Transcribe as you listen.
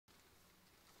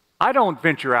I don't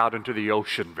venture out into the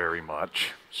ocean very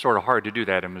much. Sort of hard to do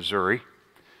that in Missouri.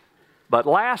 But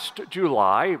last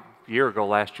July, a year ago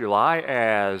last July,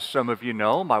 as some of you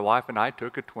know, my wife and I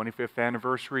took a 25th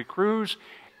anniversary cruise,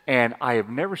 and I have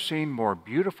never seen more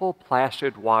beautiful,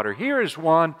 placid water. Here is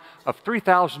one of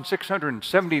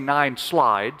 3,679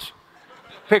 slides,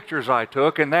 pictures I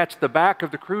took, and that's the back of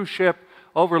the cruise ship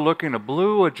overlooking a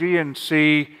blue Aegean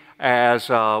Sea as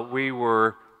we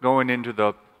were going into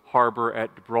the harbor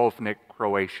at Dubrovnik,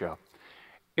 Croatia.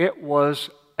 It was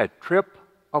a trip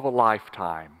of a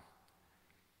lifetime.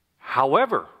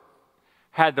 However,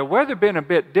 had the weather been a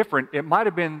bit different, it might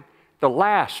have been the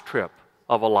last trip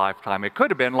of a lifetime. It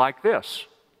could have been like this.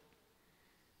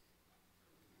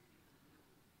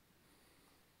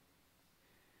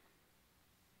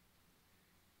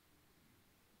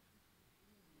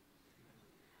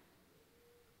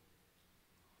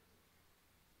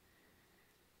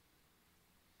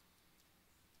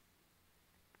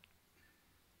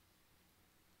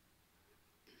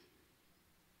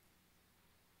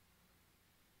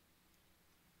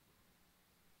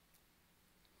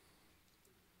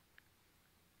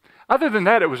 Other than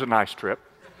that, it was a nice trip.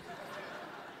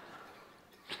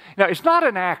 Now, it's not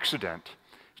an accident.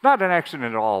 It's not an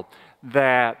accident at all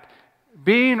that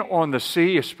being on the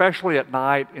sea, especially at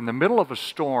night in the middle of a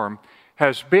storm,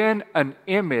 has been an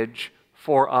image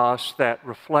for us that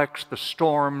reflects the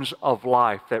storms of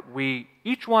life that we,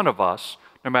 each one of us,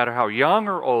 no matter how young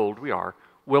or old we are,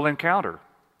 will encounter.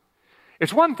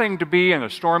 It's one thing to be in a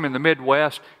storm in the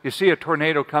Midwest. You see a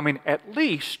tornado coming, at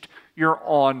least you're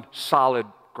on solid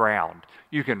ground.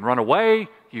 You can run away,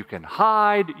 you can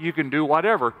hide, you can do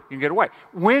whatever, you can get away.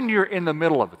 When you're in the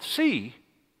middle of the sea,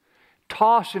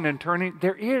 tossing and turning,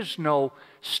 there is no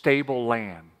stable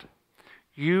land.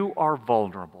 You are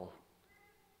vulnerable.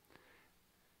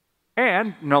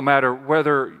 And no matter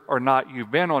whether or not you've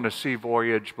been on a sea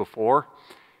voyage before,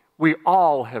 we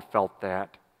all have felt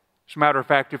that. As a matter of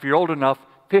fact, if you're old enough,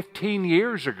 15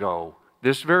 years ago,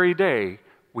 this very day,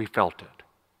 we felt it.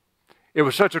 It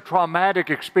was such a traumatic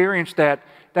experience that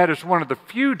is one of the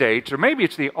few dates, or maybe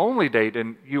it's the only date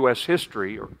in U.S.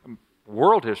 history or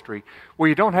world history, where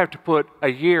you don't have to put a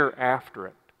year after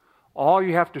it. All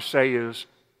you have to say is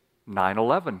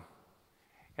 9/11,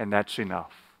 and that's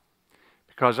enough.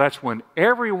 Because that's when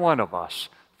every one of us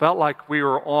felt like we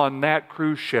were on that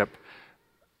cruise ship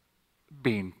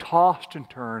being tossed and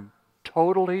turned,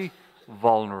 totally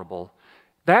vulnerable.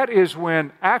 That is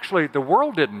when actually the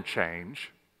world didn't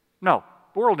change. No,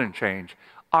 the world didn't change.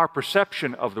 Our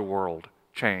perception of the world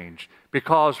changed.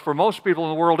 Because for most people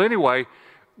in the world anyway,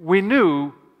 we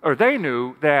knew, or they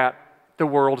knew, that the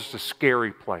world is a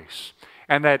scary place,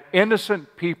 and that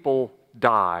innocent people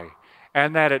die,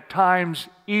 and that at times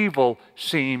evil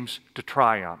seems to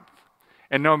triumph.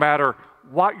 And no matter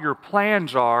what your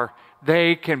plans are,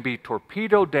 they can be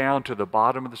torpedoed down to the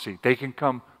bottom of the sea. They can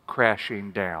come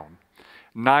crashing down.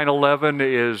 9/11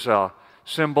 is a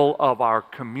symbol of our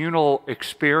communal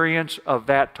experience of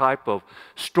that type of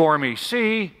stormy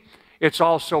sea. It's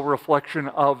also a reflection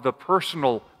of the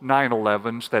personal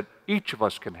 9/11s that each of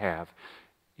us can have,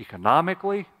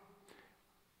 economically,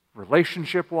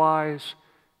 relationship-wise,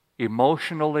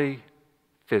 emotionally,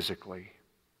 physically.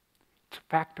 It's a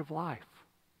fact of life.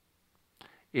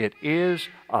 It is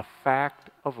a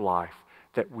fact of life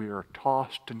that we are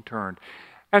tossed and turned.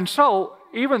 And so,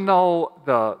 even though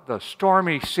the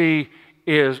stormy sea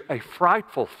is a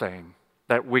frightful thing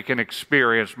that we can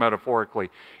experience metaphorically,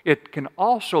 it can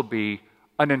also be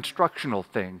an instructional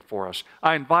thing for us.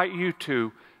 I invite you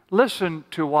to listen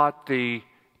to what the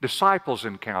disciples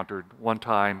encountered one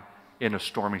time in a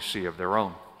stormy sea of their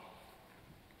own.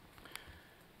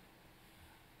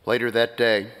 Later that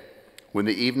day, when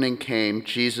the evening came,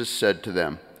 Jesus said to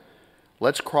them,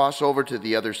 "Let's cross over to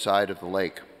the other side of the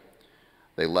lake."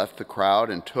 They left the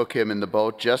crowd and took him in the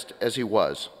boat just as he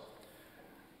was.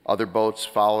 Other boats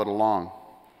followed along.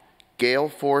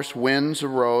 Gale-force winds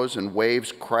arose and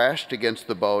waves crashed against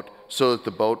the boat so that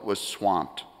the boat was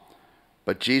swamped.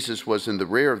 But Jesus was in the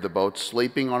rear of the boat,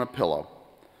 sleeping on a pillow.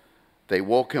 They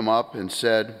woke him up and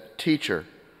said, "Teacher,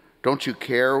 don't you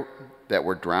care that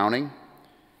we're drowning?"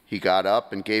 He got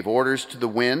up and gave orders to the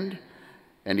wind,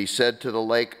 and he said to the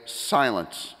lake,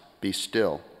 "Silence, be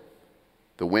still."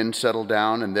 The wind settled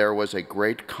down, and there was a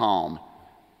great calm.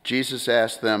 Jesus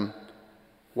asked them,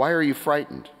 "Why are you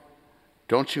frightened?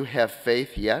 Don't you have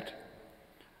faith yet?"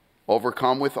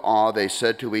 Overcome with awe, they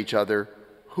said to each other,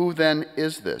 "Who then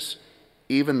is this?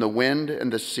 Even the wind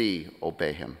and the sea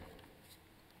obey him."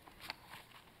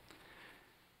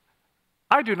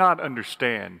 I do not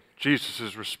understand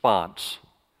Jesus' response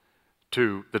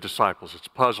to the disciples. It's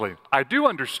puzzling. I do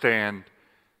understand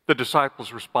the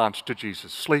disciples' response to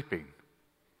Jesus sleeping.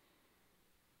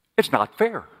 It's not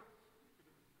fair.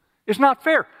 It's not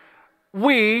fair.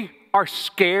 We are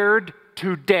scared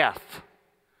to death.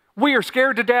 We are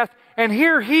scared to death, and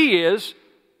here he is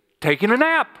taking a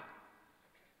nap.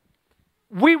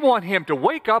 We want him to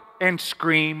wake up and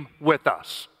scream with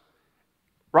us,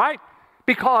 right?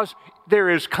 Because there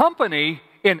is company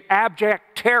in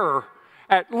abject terror.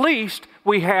 At least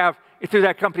we have, through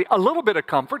that company, a little bit of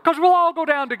comfort, because we'll all go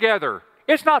down together.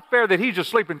 It's not fair that he's just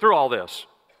sleeping through all this.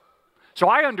 So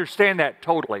I understand that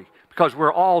totally, because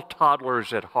we're all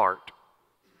toddlers at heart.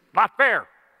 Not fair.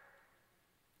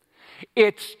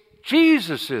 It's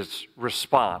Jesus'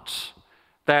 response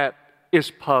that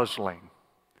is puzzling.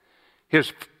 The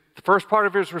first part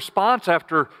of his response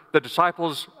after the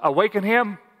disciples awaken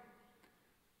him,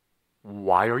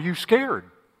 why are you scared?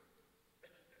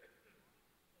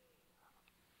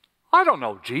 I don't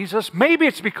know, Jesus. Maybe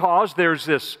it's because there's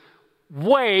this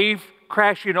wave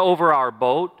crashing over our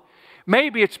boat.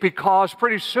 Maybe it's because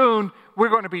pretty soon we're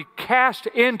going to be cast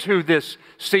into this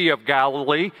Sea of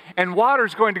Galilee, and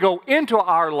water's going to go into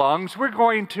our lungs. We're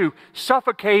going to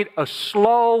suffocate a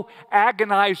slow,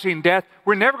 agonizing death.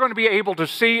 We're never going to be able to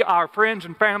see our friends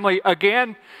and family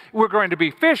again. We're going to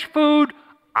be fish food.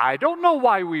 I don't know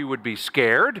why we would be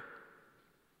scared.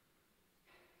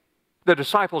 The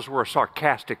disciples were a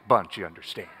sarcastic bunch, you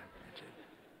understand.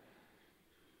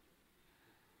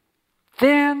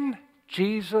 Then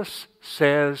Jesus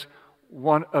says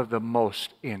one of the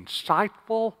most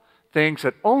insightful things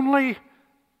that only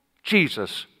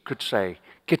Jesus could say.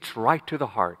 Gets right to the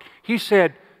heart. He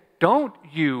said, don't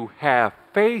you have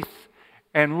faith?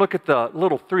 And look at the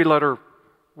little three-letter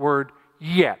word,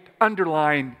 yet.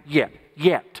 Underline yet.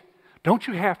 Yet. Don't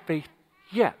you have faith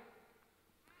yet?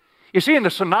 You see, in the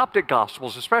Synoptic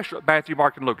Gospels, especially Matthew,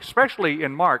 Mark, and Luke, especially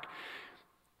in Mark,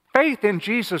 faith in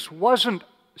Jesus wasn't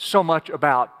so much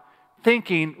about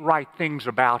thinking right things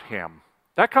about him.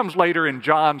 That comes later in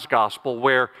John's Gospel,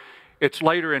 where it's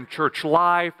later in church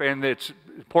life, and it's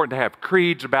important to have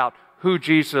creeds about who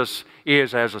Jesus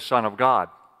is as a Son of God.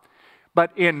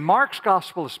 But in Mark's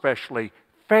Gospel especially,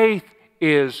 faith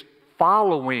is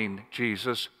following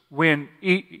Jesus,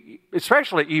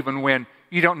 especially even when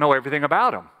you don't know everything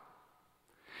about him.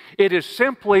 It is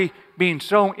simply being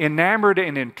so enamored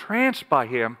and entranced by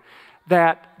him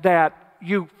that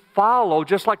you follow,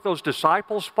 just like those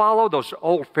disciples followed, those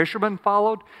old fishermen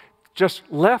followed, just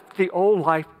left the old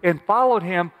life and followed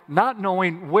him, not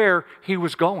knowing where he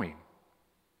was going.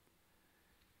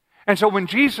 And so when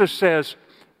Jesus says,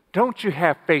 don't you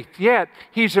have faith yet,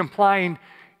 he's implying,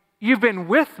 you've been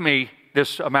with me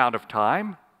this amount of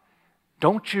time.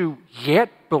 Don't you yet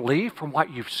believe from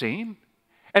what you've seen?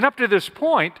 And up to this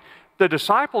point, the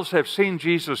disciples have seen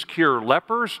Jesus cure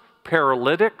lepers,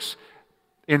 paralytics,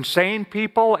 insane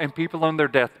people, and people on their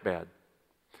deathbed.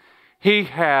 They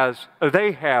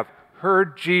have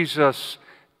heard Jesus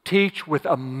teach with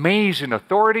amazing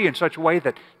authority in such a way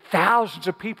that thousands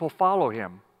of people follow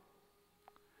him.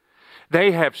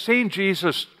 They have seen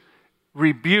Jesus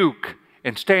rebuke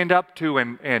and stand up to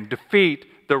and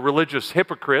defeat the religious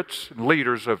hypocrites and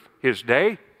leaders of his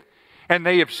day. And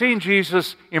they have seen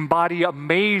Jesus embody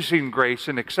amazing grace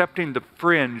in accepting the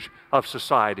fringe of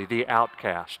society, the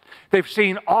outcast. They've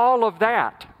seen all of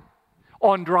that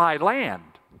on dry land.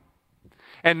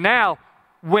 And now,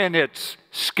 when it's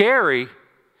scary,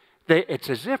 it's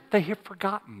as if they have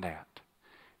forgotten that.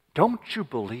 Don't you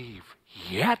believe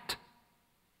yet?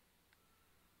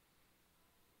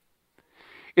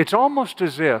 It's almost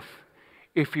as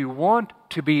if you want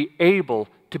to be able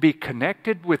to be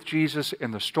connected with Jesus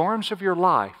in the storms of your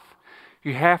life,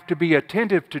 you have to be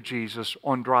attentive to Jesus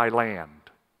on dry land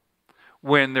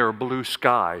when there are blue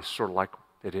skies, sort of like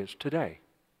it is today.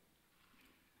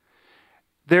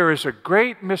 There is a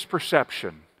great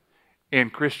misperception in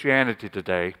Christianity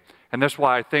today, and that's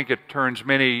why I think it turns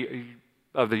many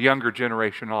of the younger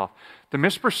generation off. The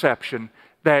misperception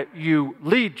that you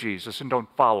lead Jesus and don't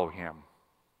follow him.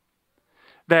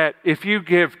 That if you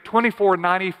give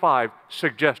 $24.95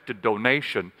 suggested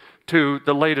donation to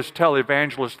the latest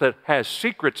televangelist that has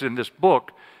secrets in this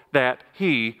book that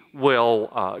he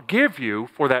will give you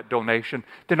for that donation,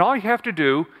 then all you have to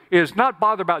do is not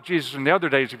bother about Jesus in the other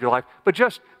days of your life, but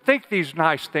just think these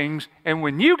nice things, and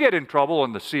when you get in trouble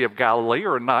in the Sea of Galilee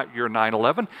or not your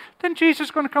 9/11, then Jesus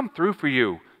is going to come through for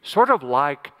you, sort of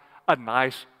like a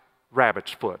nice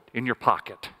rabbit's foot in your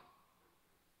pocket.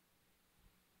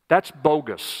 That's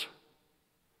bogus.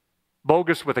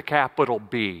 Bogus with a capital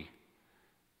B.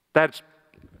 That's,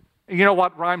 you know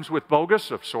what rhymes with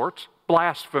bogus of sorts?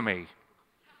 Blasphemy.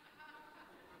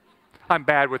 I'm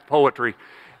bad with poetry.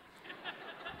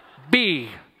 B,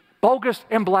 bogus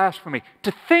and blasphemy.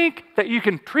 To think that you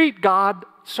can treat God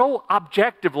so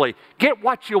objectively, get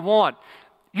what you want.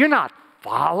 You're not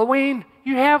following.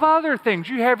 You have other things.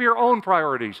 You have your own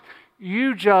priorities.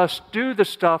 You just do the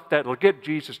stuff that will get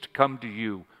Jesus to come to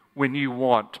you when you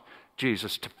want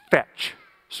Jesus to fetch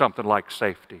something like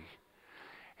safety.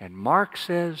 And Mark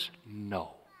says,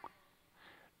 no.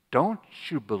 Don't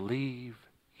you believe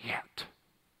yet?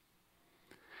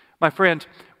 My friends,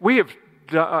 we have,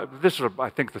 this is, I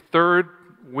think, the third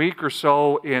week or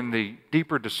so in the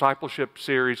Deeper Discipleship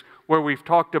series where we've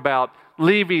talked about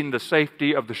leaving the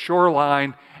safety of the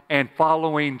shoreline and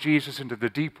following Jesus into the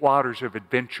deep waters of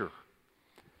adventure.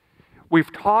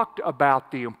 We've talked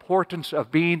about the importance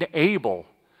of being able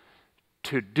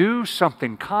to do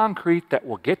something concrete that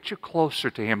will get you closer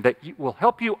to Him, that will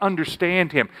help you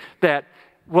understand Him, that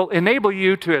will enable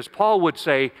you to, as Paul would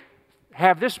say,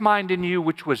 have this mind in you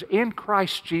which was in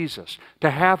Christ Jesus, to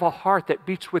have a heart that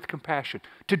beats with compassion,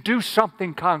 to do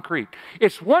something concrete.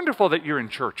 It's wonderful that you're in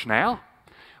church now,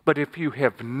 but if you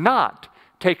have not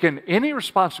taken any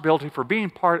responsibility for being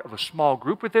part of a small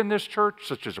group within this church,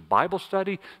 such as a Bible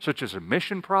study, such as a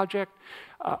mission project,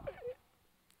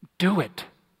 do it.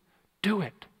 Do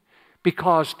it.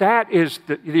 Because that is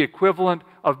the equivalent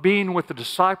of being with the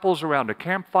disciples around a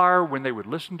campfire when they would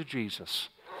listen to Jesus.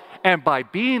 And by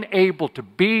being able to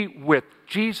be with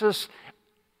Jesus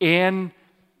in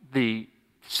the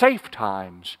safe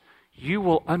times, you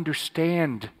will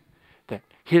understand that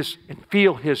and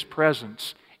feel His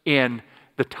presence in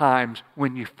the times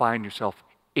when you find yourself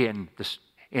in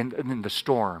the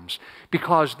storms.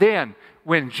 Because then,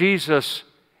 when Jesus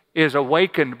is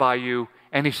awakened by you,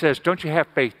 and He says, don't you have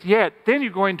faith yet? Then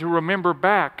you're going to remember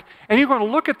back. And you're going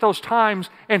to look at those times,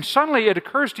 and suddenly it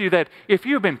occurs to you that if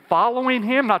you've been following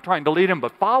Him, not trying to lead Him,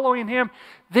 but following Him,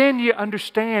 then you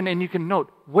understand and you can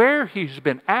note where He's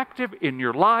been active in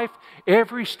your life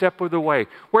every step of the way,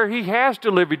 where He has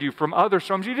delivered you from other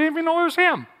storms you didn't even know it was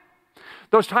Him.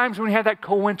 Those times when you had that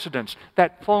coincidence,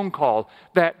 that phone call,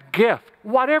 that gift,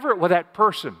 whatever it was, that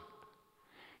person,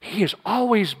 He has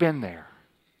always been there.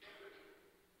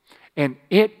 And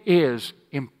it is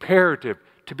imperative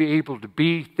to be able to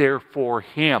be there for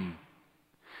Him.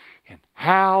 And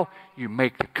how you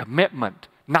make the commitment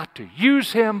not to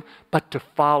use Him, but to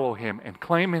follow Him and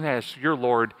claim Him as your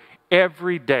Lord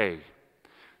every day.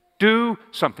 Do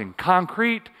something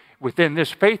concrete within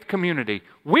this faith community.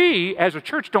 We, as a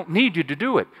church, don't need you to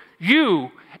do it.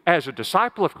 You, as a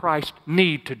disciple of Christ,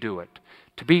 need to do it.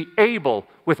 To be able,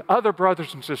 with other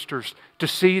brothers and sisters, to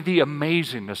see the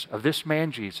amazingness of this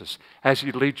man Jesus as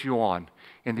He leads you on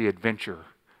in the adventure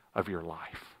of your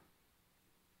life.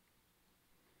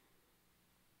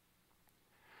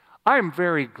 I am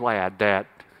very glad that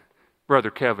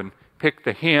Brother Kevin picked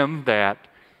the hymn that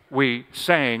we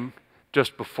sang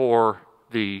just before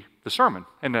the sermon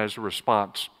and as a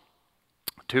response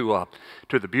to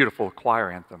the beautiful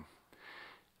choir anthem.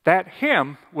 That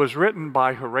hymn was written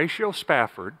by Horatio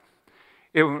Spafford.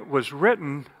 It was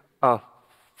written a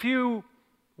few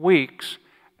weeks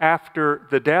after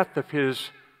the death of his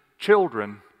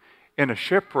children in a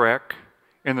shipwreck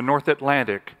in the North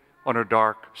Atlantic on a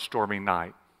dark, stormy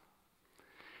night.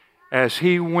 As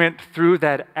he went through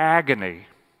that agony,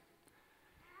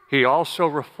 he also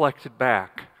reflected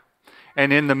back.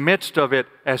 And in the midst of it,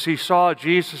 as he saw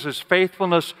Jesus'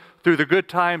 faithfulness through the good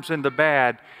times and the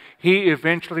bad, he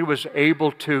eventually was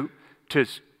able to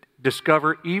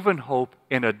discover even hope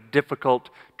in a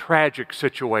difficult, tragic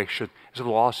situation as the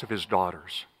loss of his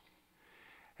daughters.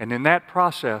 And in that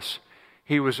process,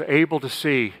 he was able to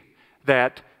see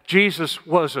that Jesus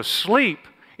was asleep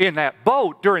in that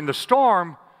boat during the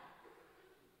storm,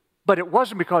 but it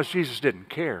wasn't because Jesus didn't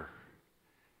care.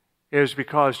 It was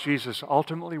because Jesus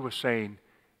ultimately was saying,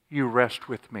 you rest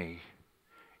with me.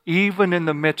 Even in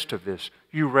the midst of this,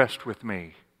 you rest with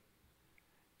me.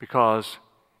 Because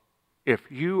if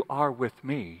you are with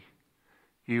me,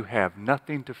 you have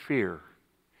nothing to fear,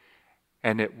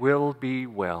 and it will be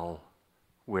well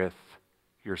with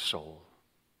your soul.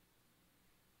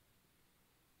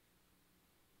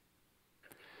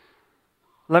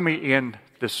 Let me end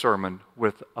this sermon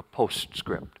with a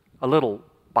postscript, a little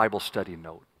Bible study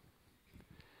note.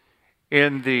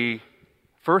 In the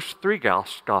first three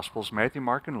Gospels, Matthew,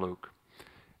 Mark, and Luke,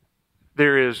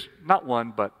 there is not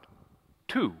one but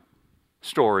two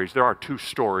stories. There are two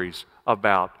stories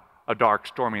about a dark,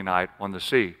 stormy night on the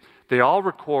sea. They all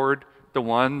record the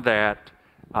one that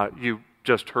you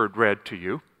just heard read to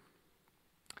you.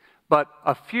 But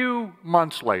a few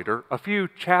months later, a few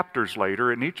chapters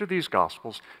later, in each of these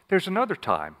Gospels, there's another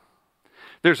time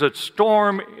There's a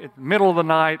storm in the middle of the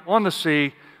night on the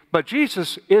sea, but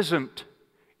Jesus isn't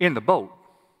in the boat.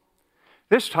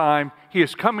 This time, he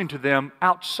is coming to them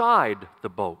outside the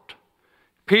boat.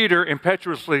 Peter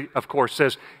impetuously, of course,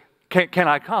 says, can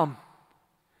I come?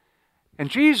 And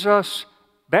Jesus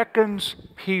beckons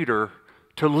Peter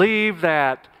to leave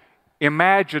that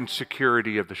imagined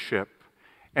security of the ship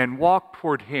and walk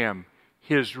toward him,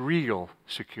 his real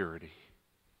security.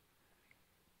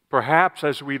 Perhaps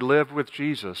as we live with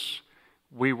Jesus,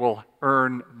 we will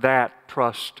earn that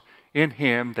trust in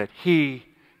him that he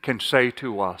can say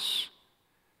to us,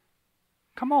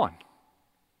 come on,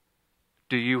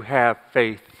 do you have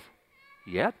faith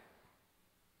yet?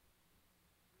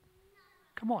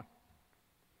 Come on.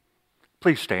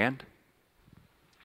 Please stand.